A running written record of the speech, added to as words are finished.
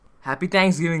Happy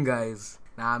Thanksgiving, guys.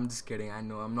 Nah, I'm just kidding. I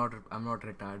know I'm not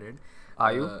retarded.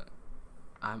 Are you?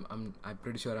 I'm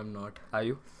pretty sure I'm not. Are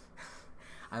you?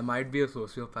 I might be a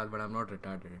sociopath, but I'm not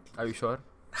retarded. Are you sure?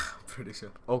 I'm pretty sure.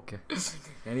 Okay.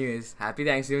 Anyways, happy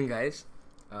Thanksgiving, guys.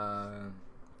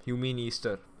 You mean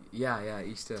Easter? Yeah,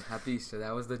 Easter. Happy Easter.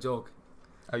 That was the joke.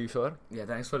 Are you sure? Yeah,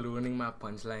 thanks for ruining my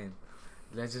punchline.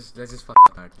 Let's just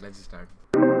start. Let's just start.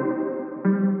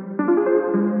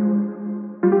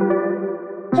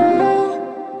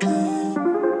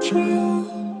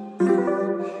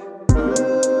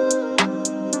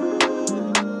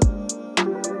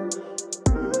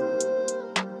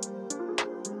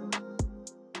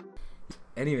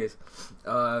 Anyways,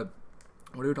 what are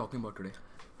we talking about today?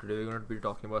 Today we're going to be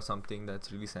talking about something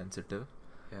that's really sensitive.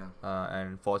 Yeah.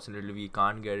 And fortunately we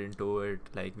can't get into it.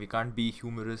 Like, we can't be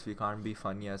humorous, we can't be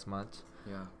funny as much.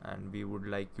 Yeah. And we would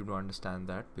like you to understand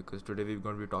that, because today we're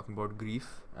going to be talking about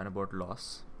grief and about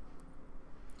loss.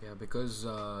 Yeah, because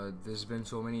there's been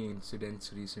so many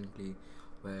incidents recently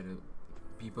where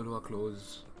people who are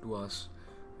close to us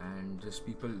and just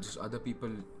other people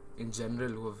in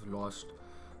general who have lost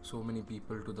so many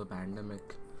people to the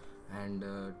pandemic and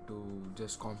to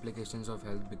just complications of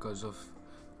health because of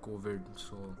COVID.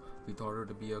 So we thought it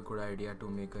would be a good idea to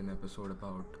make an episode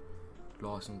about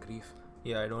loss and grief.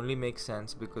 Yeah, it only makes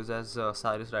sense because, as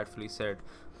Cyrus rightfully said,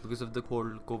 because of the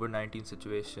whole COVID-19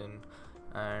 situation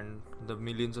and the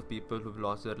millions of people who've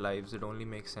lost their lives, it only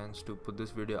makes sense to put this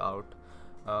video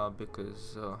out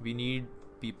because we need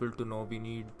people to know, we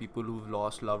need people who've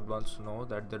lost loved ones to know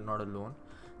that they're not alone,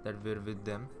 that we're with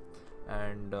them.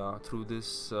 And through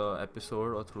this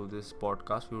episode or through this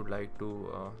podcast, we would like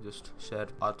to just share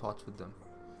our thoughts with them.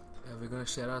 Yeah, we're going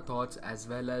to share our thoughts, as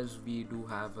well as we do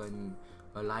have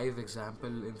a live example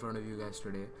in front of you guys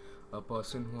today. A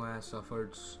person who has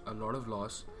suffered a lot of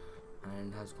loss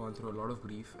and has gone through a lot of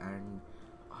grief, and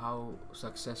how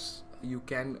you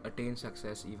can attain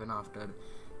success even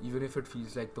if it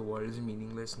feels like the world is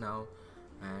meaningless now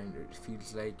and it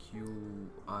feels like you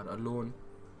are alone.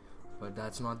 But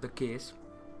that's not the case.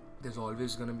 There's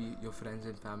always going to be your friends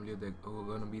and family who are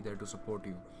going to be there to support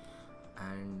you.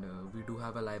 And we do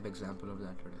have a live example of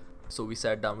that today. So we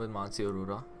sat down with Mansi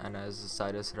Arora, and as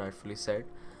Cyrus rightfully said,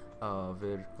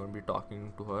 we're going to be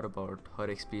talking to her about her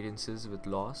experiences with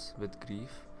loss, with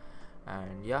grief.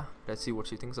 And yeah, let's see what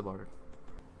she thinks about it.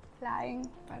 Lying,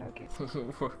 but okay.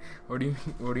 What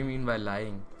do you mean by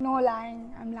lying? No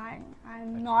lying, I'm lying.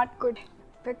 I'm not good.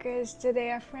 Because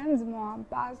today a friend's mom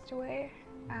passed away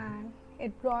and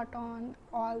it brought on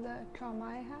all the trauma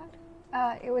I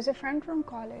had. It was a friend from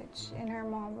college, and her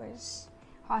mom was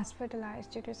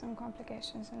hospitalized due to some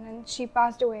complications, and then she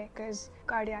passed away because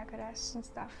cardiac arrest and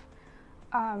stuff.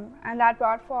 And that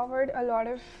brought forward a lot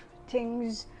of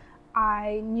things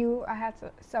I knew I had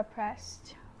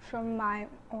suppressed from my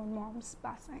own mom's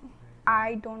passing.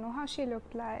 I don't know how she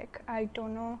looked like. I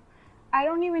don't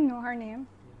even know her name.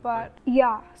 But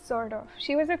yeah, sort of.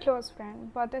 She was a close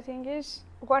friend. But the thing is,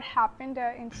 what happened,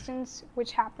 the instance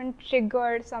which happened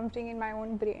triggered something in my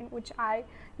own brain, which I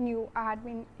knew I had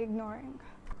been ignoring.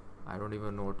 I don't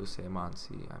even know what to say,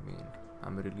 Mansi. I mean,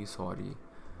 I'm really sorry.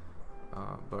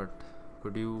 But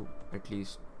could you at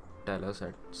least tell us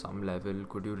at some level,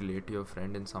 could you relate to your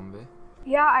friend in some way?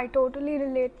 Yeah, I totally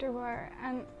relate to her.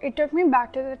 And it took me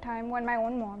back to the time when my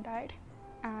own mom died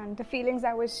and the feelings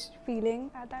I was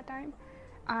feeling at that time.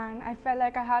 And I felt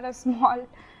like I had a small,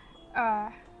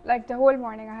 like the whole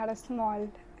morning I had a small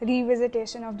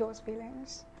revisitation of those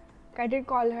feelings. I did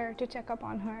call her to check up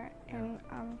on her, and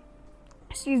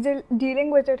she's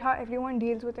dealing with it how everyone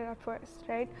deals with it at first,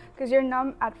 right? Because you're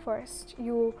numb at first.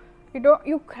 You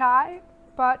cry,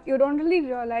 but you don't really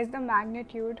realize the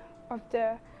magnitude of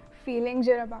the feelings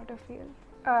you're about to feel.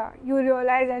 You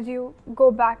realize as you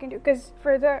go back into, because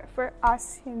for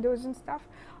us Hindus and stuff,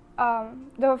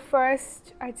 the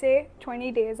first, I'd say,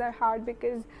 20 days are hard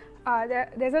because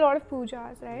there's a lot of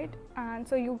pujas, right? And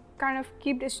so you kind of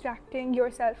keep distracting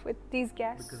yourself with these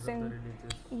guests. Because of the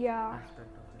religious aspect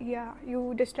of it. Yeah,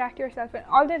 you distract yourself and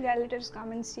all the relatives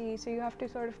come and see, so you have to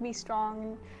sort of be strong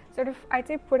and sort of, I'd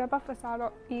say, put up a facade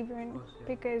even,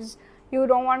 because you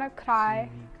don't want to cry.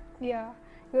 Yeah,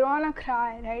 you don't want to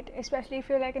cry, right? Especially if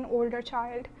you're like an older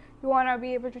child. You want to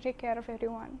be able to take care of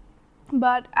everyone.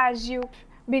 But as you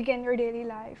begin your daily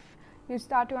life, you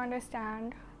start to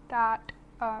understand that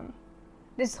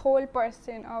this whole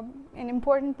person, an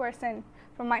important person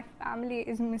from my family,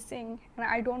 is missing, and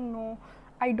I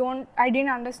didn't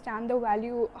understand the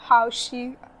value, how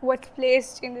she was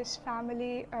placed in this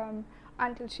family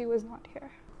until she was not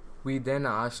here. We then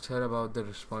asked her about the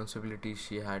responsibilities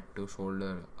she had to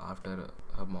shoulder after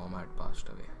her mom had passed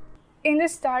away? In the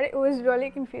start, it was really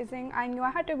confusing. I knew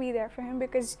I had to be there for him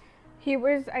because he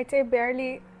was, I'd say,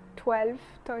 barely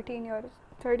 13 years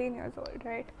old,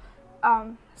 right?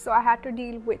 So I had to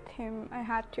deal with him. I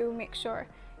had to make sure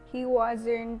he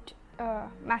wasn't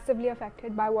massively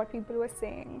affected by what people were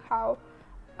saying, how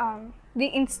the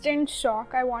instant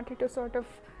shock, I wanted to sort of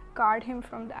guard him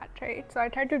from that, right? So I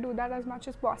tried to do that as much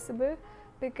as possible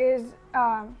because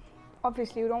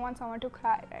obviously you don't want someone to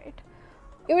cry, right?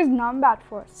 It was numb at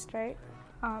first, right?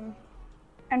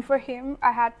 And for him,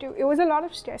 it was a lot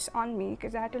of stress on me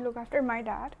because I had to look after my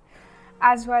dad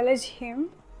as well as him.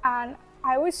 And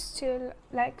I was still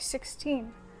like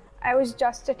 16. I was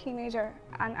just a teenager.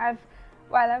 And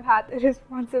while I've had the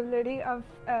responsibility of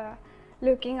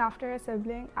looking after a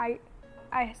sibling,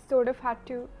 I sort of had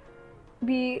to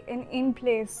be in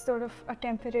place, sort of a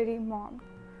temporary mom.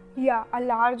 Yeah, a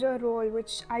larger role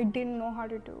which I didn't know how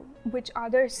to do, which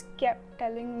others kept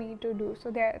telling me to do.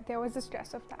 So there was the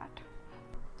stress of that.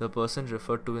 The person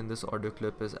referred to in this audio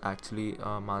clip is actually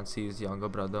Mansi's younger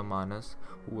brother Manas,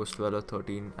 who was 12 or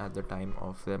 13 at the time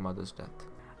of their mother's death.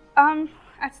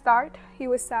 At start, he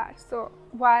was sad. So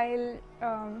while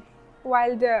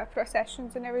the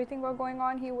processions and everything were going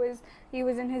on, he was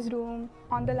in his room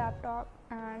on the laptop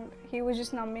and he was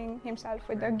just numbing himself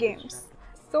with the games.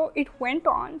 So it went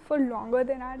on for longer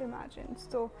than I'd imagined.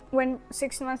 So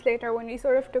 6 months later, when we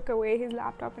sort of took away his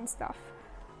laptop and stuff,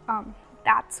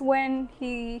 that's when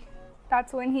he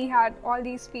had all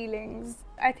these feelings.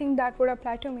 I think that would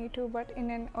apply to me too, but in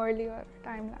an earlier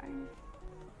timeline.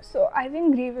 So I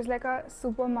think grief is like a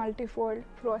super multifold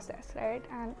process, right?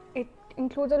 And it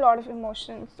includes a lot of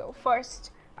emotions. So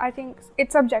first, I think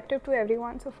it's subjective to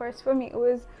everyone. So first for me, it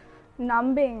was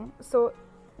numbing. So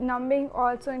numbing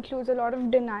also includes a lot of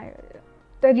denial.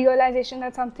 The realization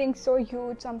that something so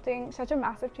huge, such a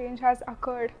massive change has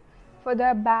occurred for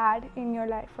the bad in your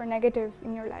life, for negative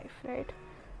in your life, right?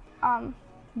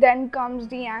 Then comes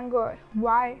the anger.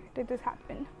 Why did this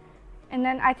happen? And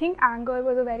then I think anger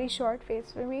was a very short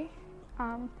phase for me.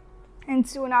 And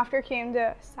soon after came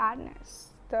the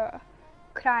sadness, the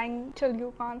crying till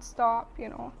you can't stop,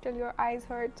 till your eyes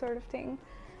hurt sort of thing.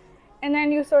 And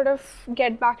then you sort of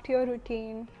get back to your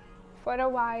routine. For a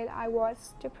while, I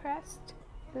was depressed.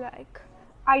 Like,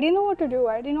 I didn't know what to do.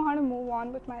 I didn't know how to move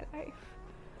on with my life.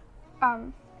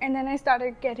 And then I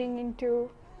started getting into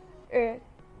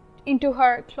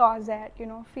her closet,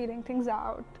 feeling things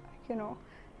out,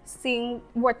 seeing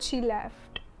what she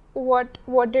left. What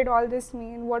did all this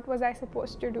mean? What was I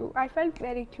supposed to do? I felt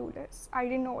very clueless. I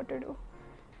didn't know what to do.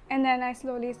 And then I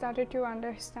slowly started to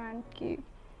understand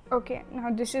okay, now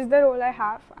this is the role I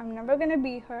have. I'm never going to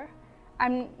be her.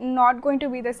 I'm not going to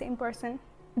be the same person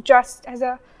just as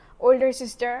a older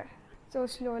sister. So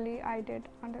slowly I did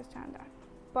understand that.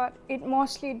 But it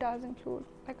mostly does include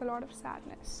like a lot of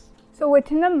sadness. So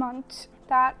within a month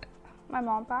that my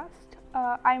mom passed,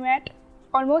 I met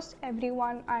almost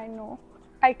everyone I know.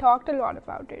 I talked a lot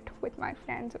about it with my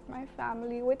friends, with my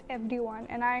family, with everyone,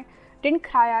 and I didn't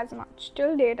cry as much.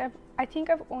 Till date, I think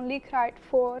I've only cried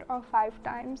 4 or 5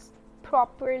 times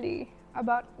properly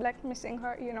about like missing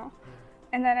her,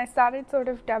 And then I started sort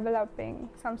of developing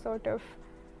some sort of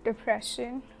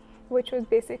depression, which was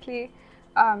basically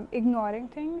ignoring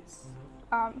things,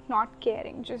 not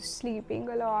caring, just sleeping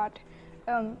a lot,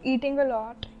 eating a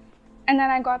lot. And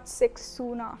then I got sick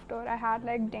soon after. I had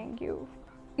like dengue.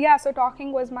 Yeah, so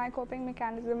talking was my coping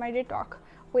mechanism. I did talk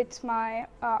with my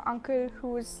uncle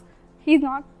he's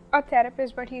not a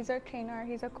therapist, but he's a trainer,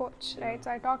 he's a coach, right? So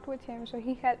I talked with him, so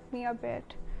he helped me a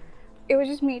bit. It was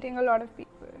just meeting a lot of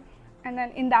people. And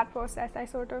then in that process, I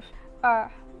sort of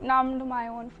numbed my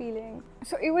own feelings.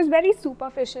 So it was very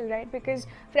superficial, right? Because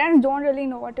friends don't really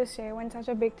know what to say when such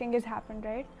a big thing has happened,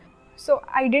 right? So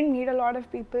I didn't meet a lot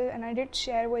of people, and I did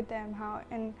share with them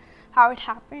how it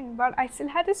happened. But I still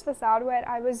had this facade where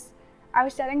I was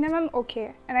telling them I'm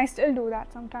okay, and I still do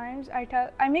that sometimes.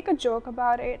 I make a joke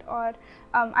about it, or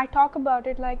I talk about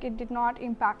it like it did not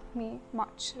impact me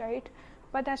much, right?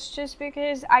 But that's just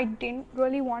because I didn't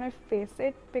really want to face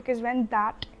it, because when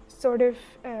that sort of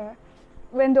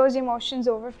when those emotions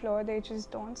overflow, they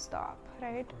just don't stop,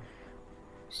 right?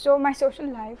 So my social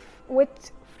life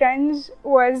with friends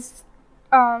was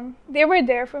they were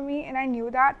there for me, and I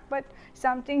knew that, but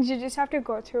some things you just have to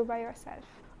go through by yourself.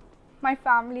 My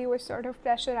family was sort of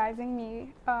pressurizing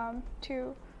me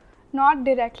to, not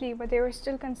directly, but they were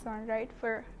still concerned, right?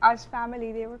 For us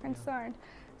family, they were concerned.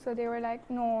 So they were like,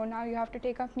 no, now you have to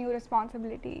take up new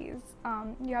responsibilities.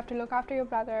 You have to look after your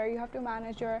brother. You have to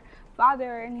manage your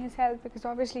father and his health, because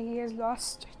obviously he has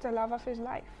lost the love of his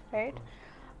life, right?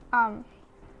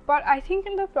 But I think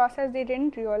in the process they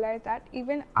didn't realize that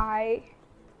even I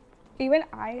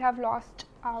have lost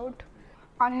out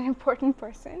on an important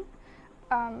person.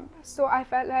 So I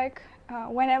felt like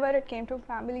whenever it came to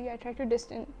family, I tried to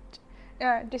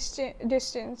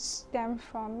distance them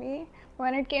from me.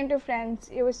 When it came to friends,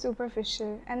 it was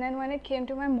superficial. And then when it came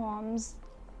to my mom's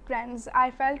friends,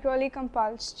 I felt really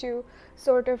compelled to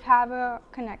sort of have a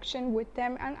connection with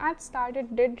them. And at start,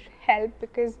 it did help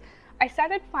because I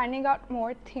started finding out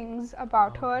more things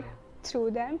about her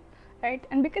through them, right?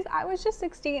 And because I was just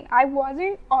 16, I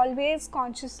wasn't always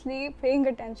consciously paying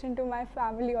attention to my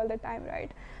family all the time,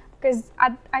 right? Because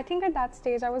I think at that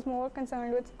stage I was more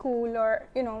concerned with school, or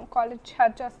college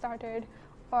had just started,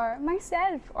 or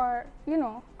myself, or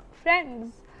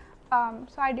friends.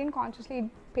 So I didn't consciously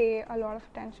pay a lot of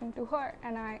attention to her,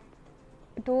 and I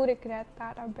do regret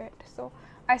that a bit. So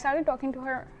I started talking to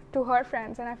her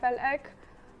friends, and I felt like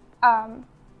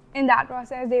in that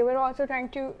process they were also trying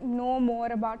to know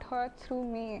more about her through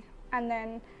me. And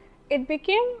then it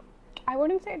became, I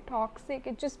wouldn't say toxic,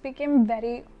 it just became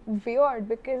very weird,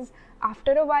 because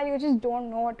after a while you just don't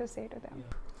know what to say to them.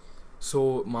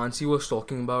 So Mansi was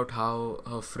talking about how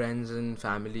her friends and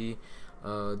family,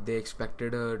 they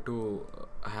expected her to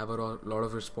have a lot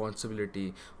of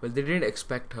responsibility. Well, they didn't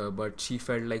expect her, but she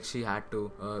felt like she had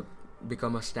to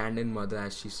become a stand-in mother,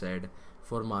 as she said,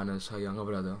 for Manas, her younger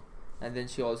brother. And then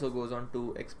she also goes on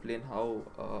to explain how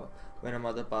when her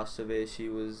mother passed away,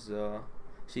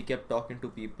 she kept talking to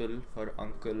people, her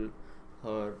uncle,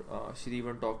 she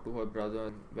even talked to her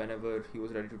brother whenever he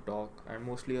was ready to talk, and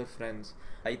mostly her friends.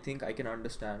 I think I can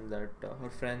understand that her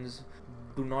friends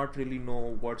do not really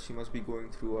know what she must be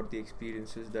going through, or the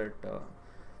experiences that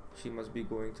she must be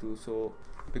going through. So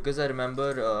because I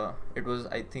remember it was,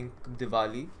 I think,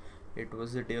 Diwali. It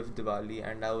was the day of Diwali,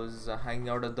 and I was hanging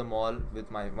out at the mall with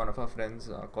one of our friends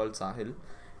called Sahil,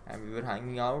 and we were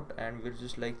hanging out, and we were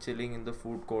just like chilling in the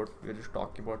food court. We were just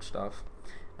talking about stuff,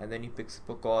 and then he picks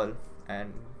up a call,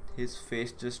 and his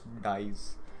face just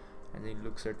dies, and then he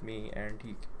looks at me, and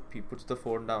he puts the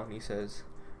phone down. He says,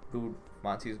 "Dude,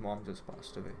 Mansi's mom just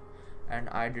passed away," and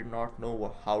I did not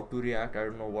know how to react. I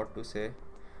don't know what to say.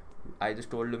 I just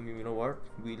told him, you know what,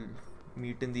 we'll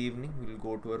meet in the evening, we'll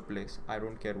go to her place. I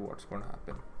don't care what's going to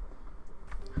happen.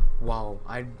 Wow,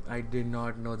 I did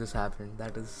not know this happened.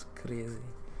 That is crazy.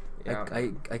 Yeah.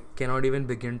 I cannot even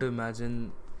begin to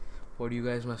imagine what you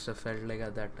guys must have felt like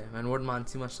at that time, and what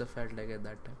Mansi must have felt like at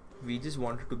that time. We just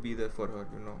wanted to be there for her,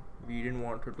 we didn't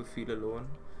want her to feel alone,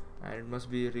 and it must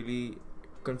be a really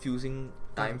confusing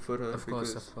time for her. Of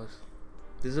course.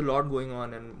 There's a lot going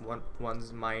on in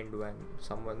one's mind when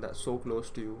someone that's so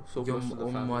close to you, so close to the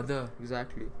family. Mother.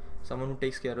 Exactly. Someone who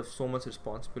takes care of so much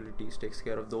responsibilities, takes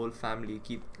care of the whole family,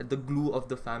 keep the glue of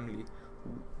the family,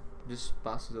 just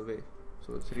passes away.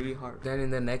 So it's really hard. Then in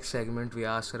the next segment, we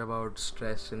ask her about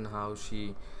stress and how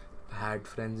she had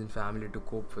friends and family to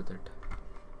cope with it.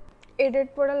 It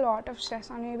did put a lot of stress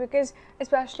on me, because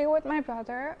especially with my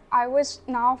brother, I was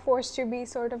now forced to be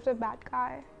sort of the bad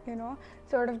guy,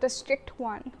 sort of the strict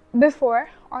one. Before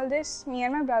all this, me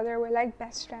and my brother were like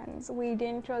best friends. We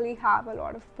didn't really have a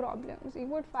lot of problems. We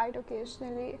would fight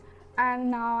occasionally,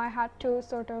 and now I had to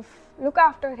sort of look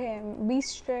after him, be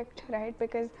strict, right?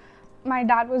 Because my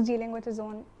dad was dealing with his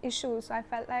own issues, so I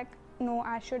felt like, no,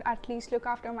 I should at least look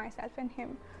after myself and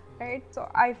him. Right? So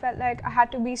I felt like I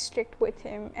had to be strict with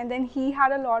him, and then he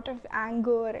had a lot of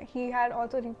anger. He had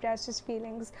also repressed his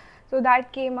feelings, so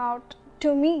that came out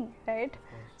to me, right?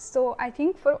 So I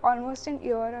think for almost an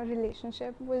year, our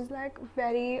relationship was like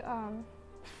very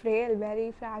frail,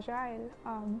 very fragile.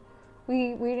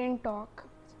 We didn't talk.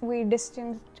 We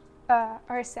distanced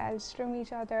ourselves from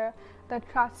each other. The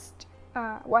trust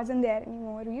wasn't there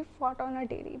anymore. We fought on a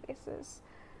daily basis.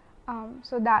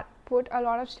 So that put a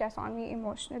lot of stress on me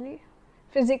emotionally.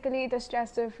 Physically, the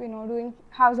stress of, doing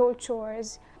household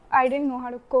chores. I didn't know how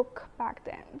to cook back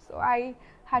then, so I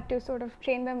had to sort of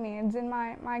train the maids, and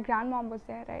my grandmom was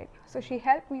there, right? So she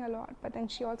helped me a lot, but then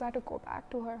she also had to go back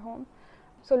to her home.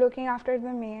 So looking after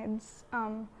the maids,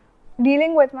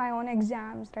 dealing with my own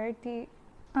exams, right? The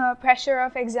pressure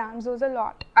of exams was a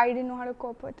lot. I didn't know how to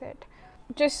cope with it.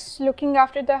 Just looking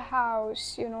after the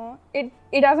house, it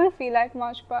doesn't feel like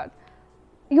much, but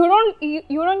you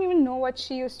don't even know what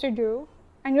she used to do,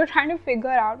 and you're trying to figure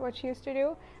out what she used to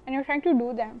do, and you're trying to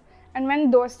do them. And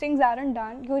when those things aren't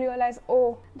done, you realize,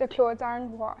 oh, the clothes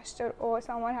aren't washed, or oh,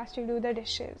 someone has to do the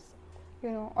dishes,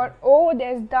 or oh,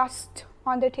 there's dust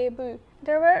on the table.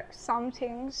 There were some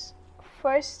things.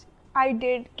 First, I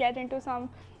did get into some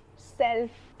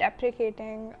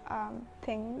self-deprecating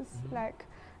things, like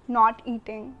not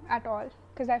eating at all,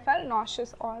 because I felt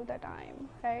nauseous all the time,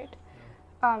 right?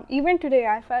 Even today,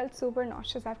 I felt super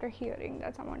nauseous after hearing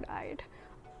that someone died.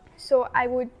 So I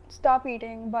would stop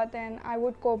eating, but then I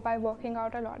would cope by working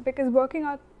out a lot, because working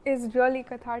out is really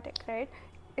cathartic, right?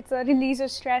 It's a release of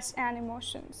stress and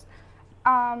emotions.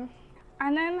 And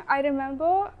then I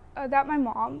remember that my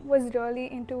mom was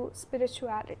really into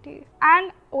spirituality.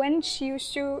 And when she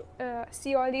used to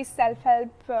see all these self-help,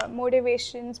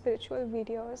 motivation, spiritual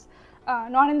videos,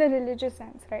 not in the religious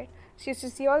sense, right? She used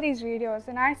to see all these videos,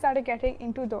 and I started getting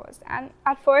into those. And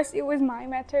at first, it was my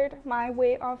method, my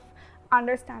way of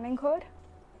understanding her.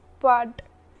 But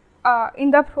in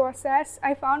the process,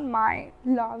 I found my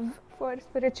love for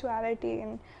spirituality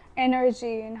and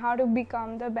energy and how to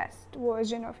become the best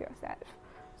version of yourself.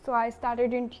 So I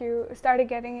started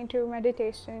getting into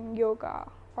meditation, yoga,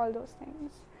 all those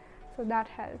things. So that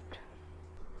helped.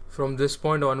 From this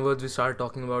point onwards, we started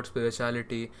talking about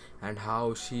spirituality and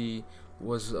how she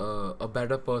was a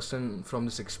better person from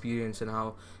this experience, and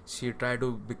how she tried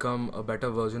to become a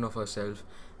better version of herself,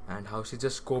 and how she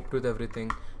just coped with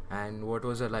everything, and what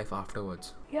was her life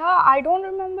afterwards. Yeah, I don't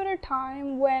remember a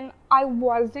time when I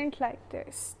wasn't like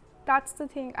this. That's the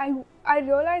thing. I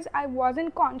realized I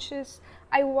wasn't conscious.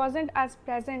 I wasn't as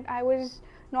present. I was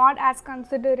not as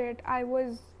considerate. I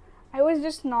was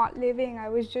just not living. I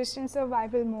was just in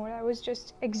survival mode. I was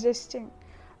just existing.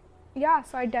 Yeah,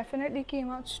 so I definitely came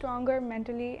out stronger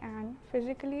mentally and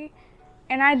physically.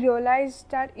 And I realized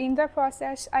that in the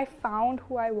process, I found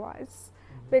who I was,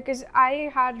 because I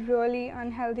had really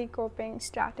unhealthy coping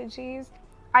strategies.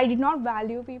 I did not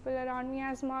value people around me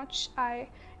as much. I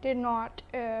did not,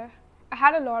 I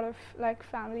had a lot of like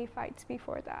family fights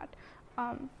before that.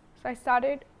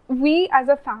 So we as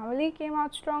a family came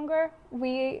out stronger.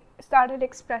 We started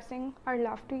expressing our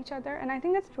love to each other. And I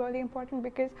think that's really important,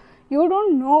 because you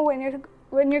don't know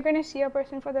when you're going to see a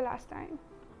person for the last time.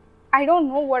 I don't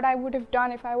know what I would have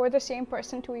done if I were the same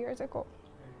person 2 years ago.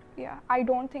 Yeah, I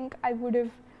don't think I would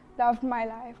have loved my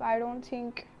life. I don't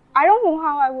know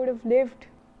how I would have lived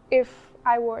if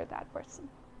I were that person.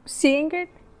 Seeing it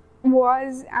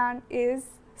was and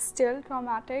is still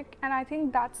traumatic, and I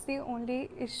think that's the only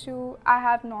issue I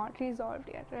have not resolved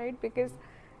yet, right? Because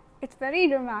it's very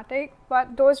dramatic,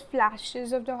 but those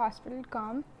flashes of the hospital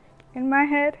come in my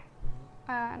head,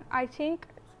 and I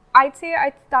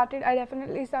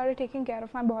definitely started taking care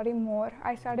of my body more.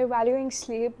 I started valuing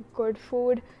sleep, good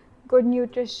food, good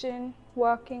nutrition,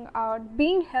 working out,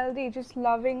 being healthy, just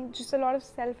loving, just a lot of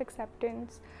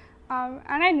self-acceptance. And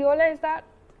I realized that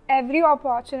every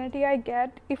opportunity I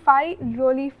get, if I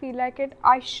really feel like it,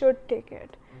 I should take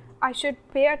it. I should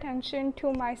pay attention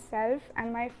to myself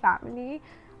and my family.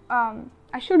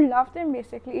 I should love them,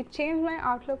 basically. It changed my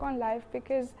outlook on life,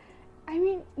 because I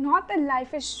mean, not that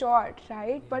life is short,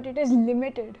 right? But it is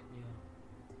limited.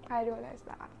 I realized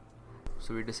that.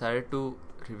 So we decided to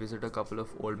revisit a couple of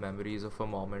old memories of our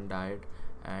mom and dad,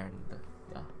 and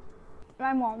yeah.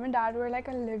 My mom and dad were like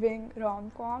a living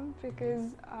rom-com, because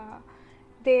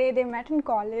they met in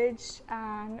college,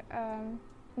 and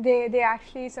they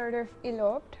actually sort of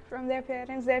eloped from their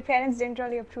parents. Their parents didn't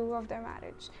really approve of their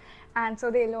marriage. And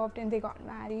so they eloped and they got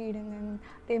married, and then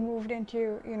they moved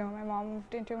into, my mom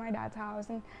moved into my dad's house,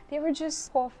 and they were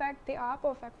just perfect. They are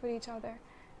perfect for each other.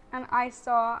 And I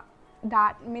saw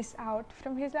that miss out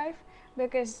from his life,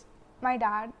 because my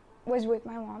dad was with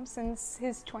my mom since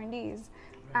his 20s,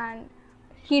 and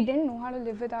he didn't know how to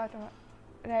live without her,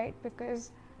 right?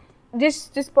 Because this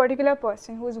particular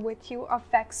person who's with you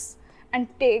affects and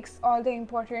takes all the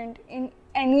important in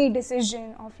any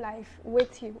decision of life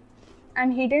with you.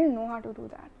 And he didn't know how to do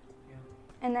that. Yeah.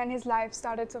 And then his life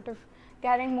started sort of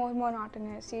getting more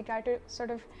monotonous. He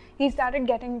started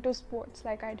getting into sports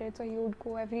like I did. So he would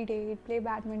go every day, he'd play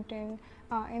badminton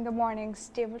in the mornings,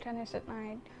 table tennis at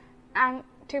night. And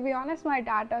to be honest, my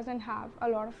dad doesn't have a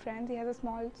lot of friends. He has a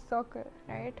small circle,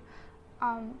 right?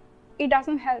 It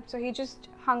doesn't help. So he just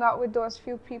hung out with those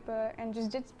few people and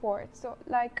just did sports. So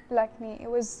like me,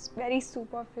 it was very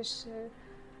superficial.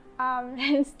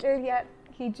 And still yet,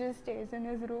 he just stays in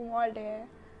his room all day,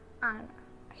 and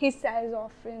he says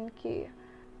often that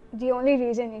the only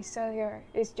reason he's still here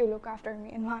is to look after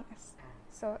me and Manas.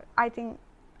 So I think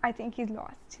he's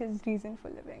lost his reason for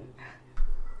living.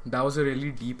 That was a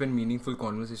really deep and meaningful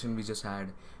conversation we just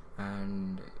had,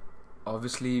 and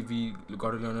obviously we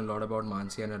got to learn a lot about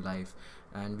Mansi and her life,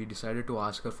 and we decided to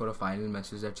ask her for a final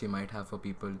message that she might have for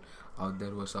people out there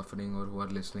who are suffering or who are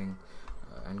listening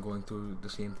and going through the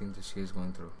same things that she is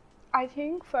going through. I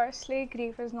think firstly,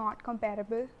 grief is not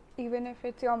comparable. Even if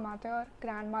it's your mother,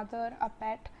 grandmother, a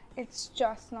pet, it's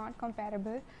just not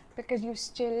comparable, because you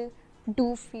still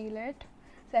do feel it.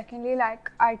 Secondly,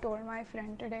 like I told my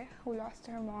friend today who lost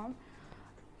her mom,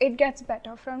 it gets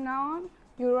better from now on.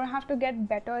 You don't have to get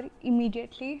better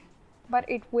immediately, but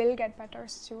it will get better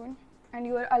soon. And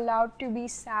you are allowed to be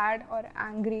sad or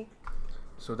angry.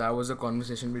 So that was a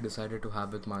conversation we decided to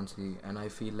have with Mansi, and I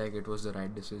feel like it was the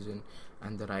right decision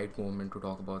and the right moment to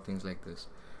talk about things like this.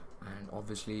 And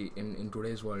obviously, in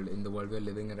today's world, in the world we're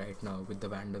living in right now with the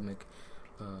pandemic,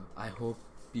 I hope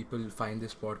people find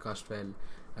this podcast well,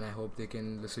 and I hope they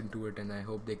can listen to it, and I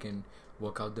hope they can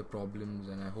work out the problems,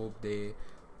 and I hope they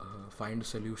find a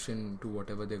solution to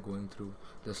whatever they're going through,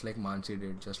 just like Mansi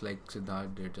did, just like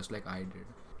Siddharth did, just like I did.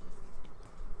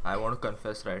 I want to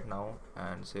confess right now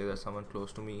and say that someone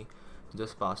close to me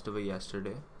just passed away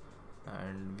yesterday,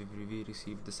 and we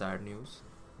received the sad news.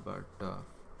 But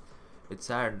it's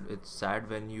sad. It's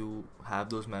sad when you have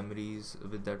those memories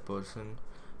with that person,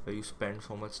 where you spend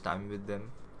so much time with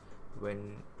them,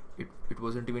 when it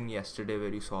wasn't even yesterday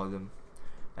where you saw them,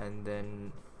 and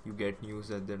then you get news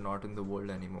that they're not in the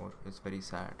world anymore. It's very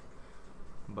sad.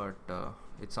 But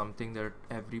it's something that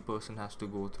every person has to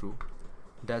go through.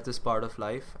 Death is part of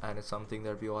life, and it's something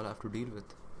that we all have to deal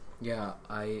with. Yeah,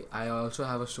 I also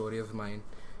have a story of mine.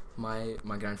 My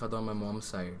grandfather on my mom's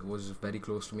side was very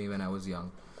close to me when I was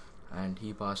young, and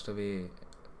he passed away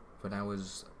when I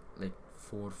was like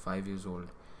 4 or 5 years old.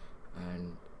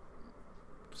 And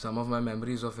some of my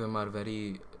memories of him are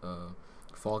very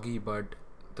foggy, but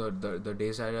the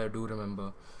days that I do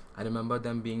remember, I remember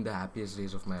them being the happiest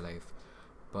days of my life.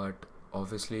 But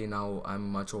obviously now I'm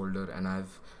much older, and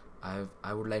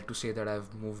I would like to say that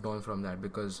I've moved on from that,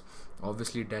 because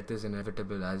obviously death is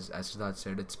inevitable, as Siddharth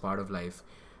said, it's part of life,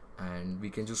 and we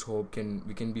can just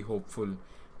we can be hopeful,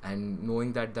 and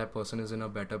knowing that that person is in a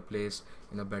better place,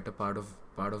 in a better part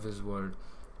of his world,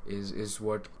 is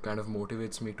what kind of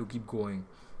motivates me to keep going.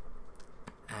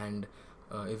 And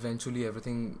eventually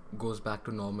everything goes back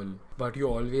to normal, but you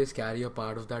always carry a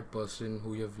part of that person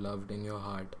who you've loved in your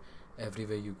heart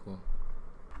everywhere you go.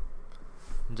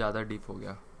 ज़्यादा deep हो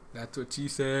गया. That's what she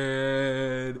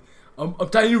said. I'm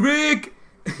tiny Rick.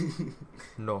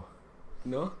 No.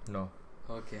 No? No.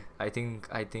 Okay. I think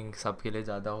सबके लिए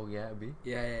ज़्यादा हो गया है अभी.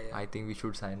 Yeah. I think we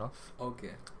should sign off.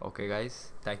 Okay. Okay, guys.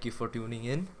 Thank you for tuning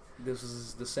in. This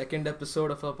is the second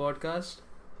episode of our podcast,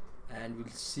 and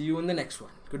we'll see you in the next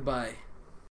one. Goodbye.